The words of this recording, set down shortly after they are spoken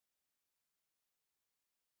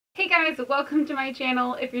Hey guys, welcome to my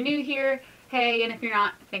channel. If you're new here, hey, and if you're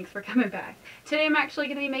not, thanks for coming back. Today I'm actually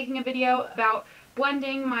going to be making a video about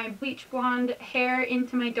blending my bleach blonde hair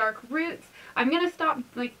into my dark roots. I'm going to stop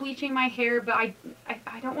bleaching my hair, but I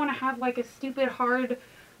don't want to have like a stupid hard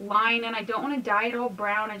line, and I don't want to dye it all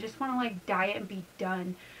brown. I just want to dye it and be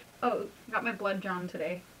done. Oh, got my blood drawn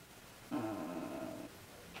today.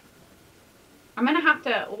 I'm gonna have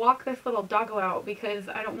to walk this little doggo out because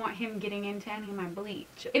I don't want him getting into any of my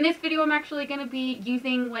bleach. In this video I'm actually gonna be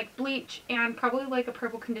using bleach and probably a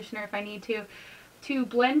purple conditioner if I need to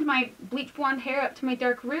blend my bleach blonde hair up to my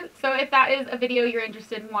dark roots. So if that is a video you're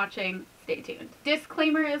interested in watching, stay tuned.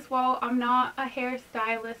 Disclaimer as well, I'm not a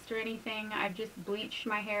hairstylist or anything. I've just bleached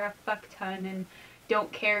my hair a fuck ton and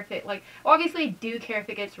don't care if it obviously I do care if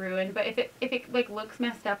it gets ruined, but if it looks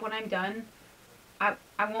messed up when I'm done,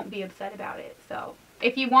 I won't be upset about it. So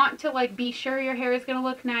if you want to be sure your hair is going to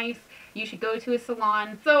look nice, you should go to a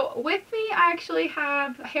salon. So with me I actually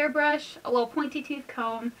have a hairbrush, a little pointy tooth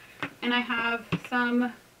comb, and I have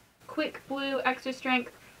some quick blue extra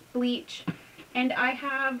strength bleach, and I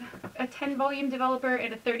have a 10 volume developer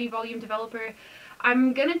and a 30 volume developer.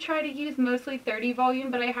 I'm going to try to use mostly 30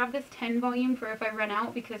 volume, but I have this 10 volume for if I run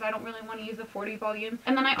out because I don't really want to use a 40 volume.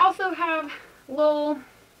 And then I also have a little,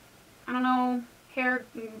 I don't know, hair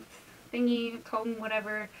thingy, comb,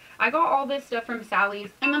 whatever. I got all this stuff from Sally's.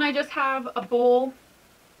 And then I just have a bowl,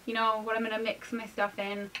 you know, what I'm going to mix my stuff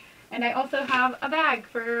in. And I also have a bag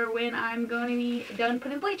for when I'm going to be done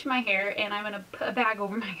putting bleach in my hair, and I'm going to put a bag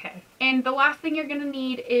over my head. And the last thing you're going to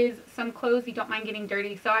need is some clothes you don't mind getting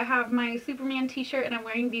dirty. So I have my Superman t-shirt, and I'm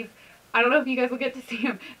wearing these, I don't know if you guys will get to see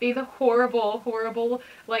them, these horrible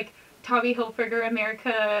Tommy Hilfiger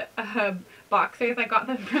America boxers. I got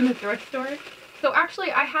them from the thrift store. So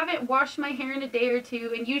actually I haven't washed my hair in a day or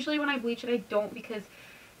two, and usually when I bleach it I don't, because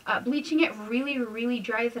bleaching it really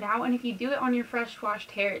dries it out, and if you do it on your fresh washed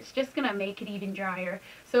hair it's just gonna make it even drier.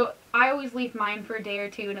 So I always leave mine for a day or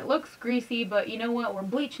two, and it looks greasy, but you know what, we're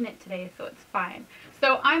bleaching it today so it's fine.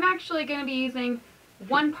 So I'm actually going to be using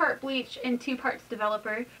 1 part bleach and 2 parts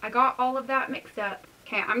developer. I got all of that mixed up.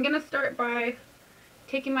 Okay, I'm going to start by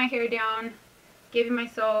taking my hair down, giving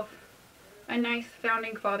myself a nice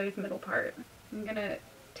founding father's middle part. I'm going to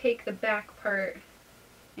take the back part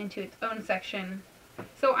into its own section.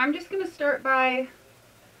 So I'm just going to start by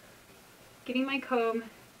getting my comb,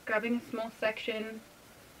 grabbing a small section,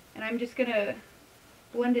 and I'm just going to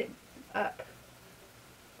blend it up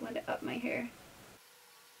my hair.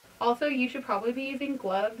 Also, you should probably be using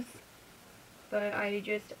gloves, but I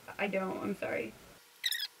don't, I'm sorry.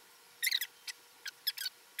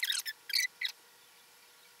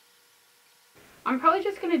 I'm probably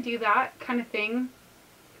just going to do that kind of thing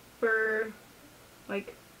for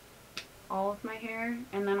all of my hair,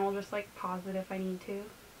 and then I'll just pause it if I need to.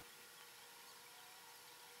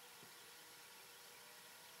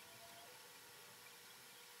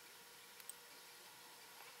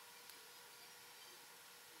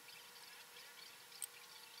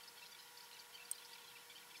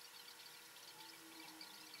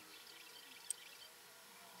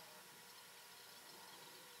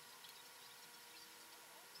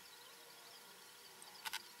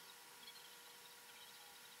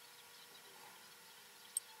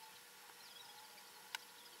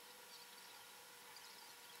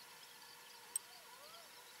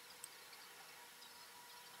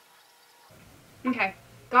 Okay,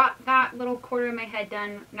 got that little quarter of my head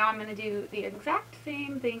done. Now I'm going to do the exact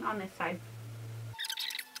same thing on this side.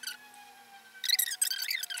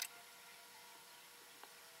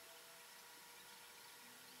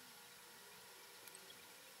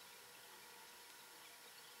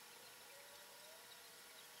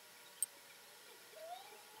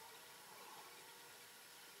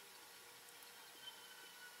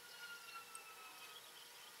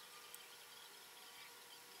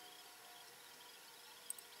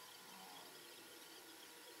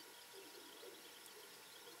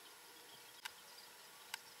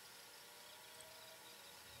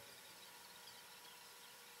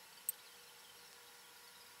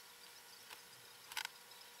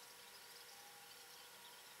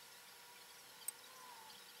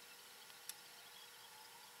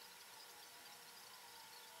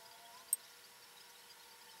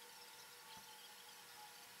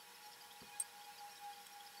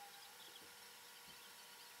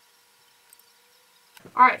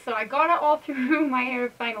 Alright, so I got it all through my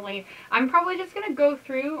hair finally. I'm probably just going to go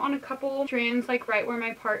through on a couple strands right where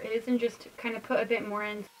my part is and just kind of put a bit more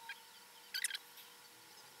in.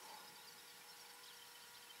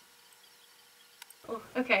 Oh,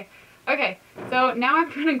 okay, so now I'm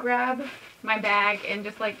going to grab my bag and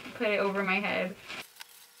just put it over my head.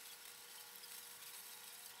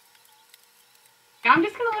 I'm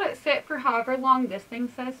just gonna let it sit for however long this thing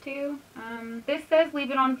says to. This says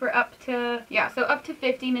leave it on for up to, yeah, so up to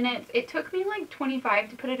 50 minutes. It took me like 25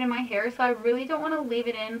 to put it in my hair, so I really don't want to leave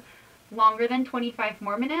it in longer than 25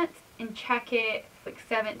 more minutes, and check it like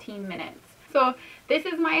 17 minutes. So this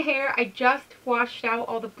is my hair. I just washed out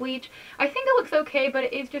all the bleach. I think it looks okay, but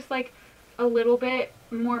it is just like a little bit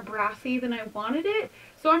more brassy than I wanted it.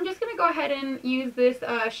 So I'm just going to go ahead and use this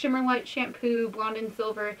Shimmer Light shampoo, Blonde and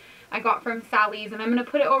Silver, I got from Sally's, and I'm going to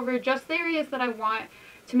put it over just the areas that I want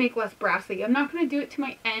to make less brassy. I'm not going to do it to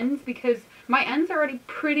my ends because my ends are already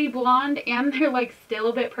pretty blonde and they're like still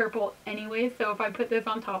a bit purple anyway, so if I put this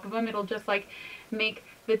on top of them, it'll just like make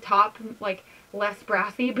the top like less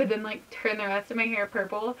brassy, but then like turn the rest of my hair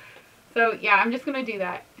purple. So yeah, I'm just going to do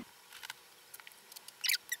that.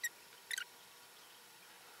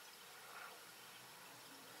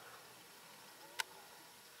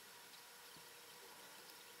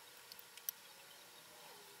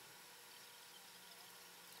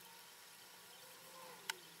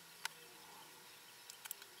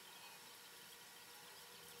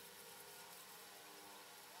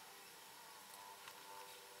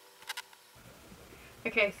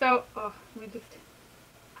 Okay, so,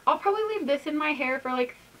 I'll probably leave this in my hair for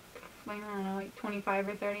like, I don't know, like 25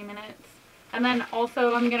 or 30 minutes. And then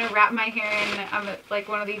also I'm going to wrap my hair in like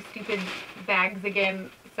one of these stupid bags again,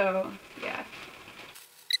 so yeah.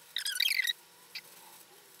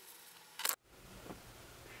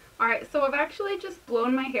 Alright, so I've actually just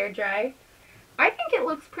blown my hair dry. I think it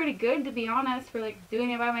looks pretty good, to be honest, for like doing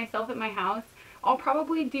it by myself at my house. I'll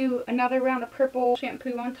probably do another round of purple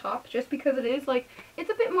shampoo on top just because it is like, it's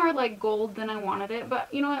a bit more like gold than I wanted it,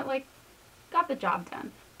 but you know what, like, got the job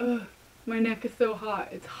done. Ugh, my neck is so hot.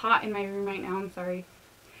 It's hot in my room right now, I'm sorry.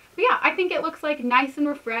 But yeah, I think it looks like nice and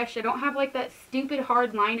refreshed. I don't have like that stupid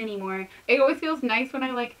hard line anymore. It always feels nice when I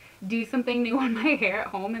like do something new on my hair at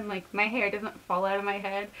home and like my hair doesn't fall out of my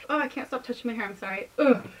head. Oh, I can't stop touching my hair, I'm sorry.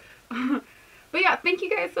 Ugh. But yeah, thank you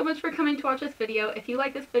guys so much for coming to watch this video. If you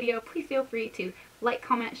like this video, please feel free to like,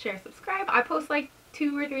 comment, share, subscribe. I post like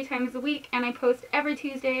 2 or 3 times a week, and I post every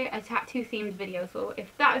Tuesday a tattoo themed video. So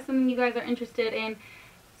if that is something you guys are interested in,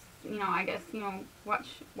 you know, I guess, you know,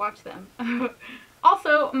 watch them.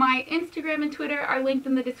 Also, my Instagram and Twitter are linked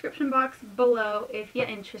in the description box below if you're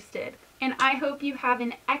interested. And I hope you have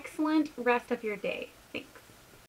an excellent rest of your day.